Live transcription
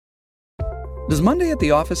Does Monday at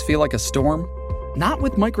the office feel like a storm? Not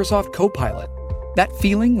with Microsoft Copilot. That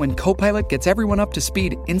feeling when Copilot gets everyone up to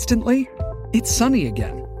speed instantly? It's sunny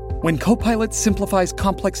again. When Copilot simplifies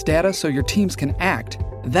complex data so your teams can act,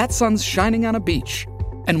 that sun's shining on a beach.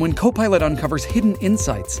 And when Copilot uncovers hidden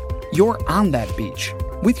insights, you're on that beach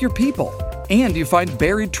with your people, and you find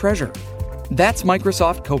buried treasure. That's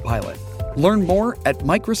Microsoft Copilot. Learn more at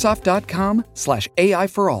Microsoft.com/AI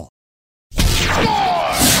for all.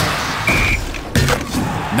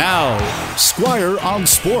 Now, Squire on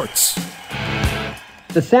Sports.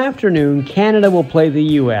 This afternoon, Canada will play the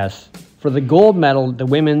U.S. for the gold medal at the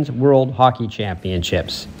Women's World Hockey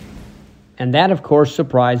Championships. And that, of course,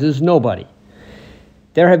 surprises nobody.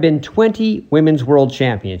 There have been 20 Women's World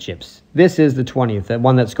Championships. This is the 20th, the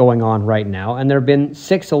one that's going on right now, and there have been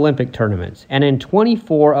 6 Olympic tournaments. And in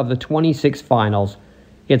 24 of the 26 finals,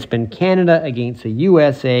 it's been Canada against the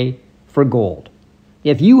USA for gold.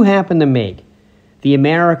 If you happen to make the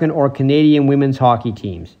American or Canadian women's hockey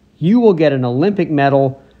teams, you will get an Olympic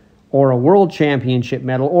medal or a World Championship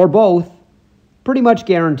medal, or both, pretty much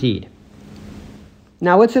guaranteed.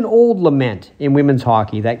 Now, it's an old lament in women's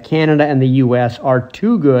hockey that Canada and the U.S. are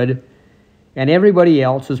too good and everybody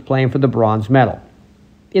else is playing for the bronze medal.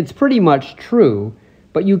 It's pretty much true,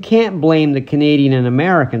 but you can't blame the Canadian and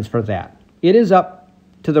Americans for that. It is up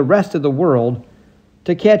to the rest of the world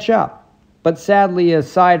to catch up. But sadly,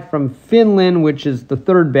 aside from Finland, which is the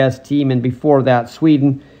third best team, and before that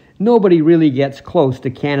Sweden, nobody really gets close to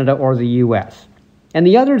Canada or the U.S. And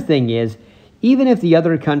the other thing is, even if the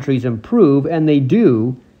other countries improve, and they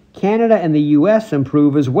do, Canada and the U.S.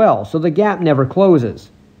 improve as well, so the gap never closes.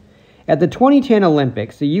 At the 2010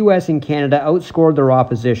 Olympics, the U.S. and Canada outscored their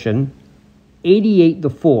opposition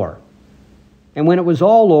 88-4. And when it was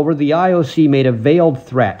all over, the IOC made a veiled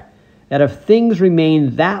threat that if things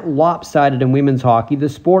remained that lopsided in women's hockey, the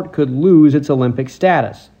sport could lose its Olympic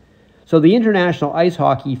status. So the International Ice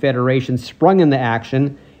Hockey Federation sprung into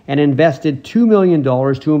action and invested $2 million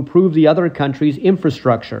to improve the other countries'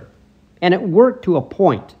 infrastructure. And it worked to a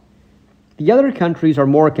point. The other countries are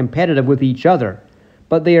more competitive with each other,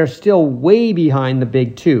 but they are still way behind the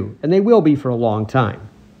big two, and they will be for a long time.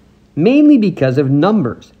 Mainly because of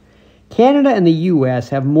numbers. Canada and the U.S.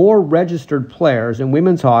 have more registered players in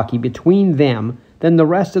women's hockey between them than the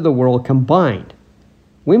rest of the world combined.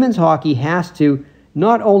 Women's hockey has to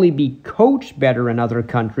not only be coached better in other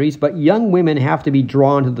countries, but young women have to be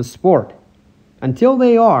drawn to the sport. Until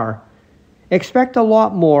they are, expect a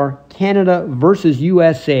lot more Canada versus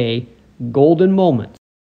USA golden moments.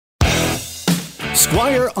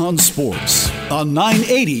 Squire on Sports on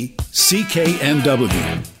 980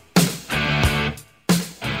 CKNW.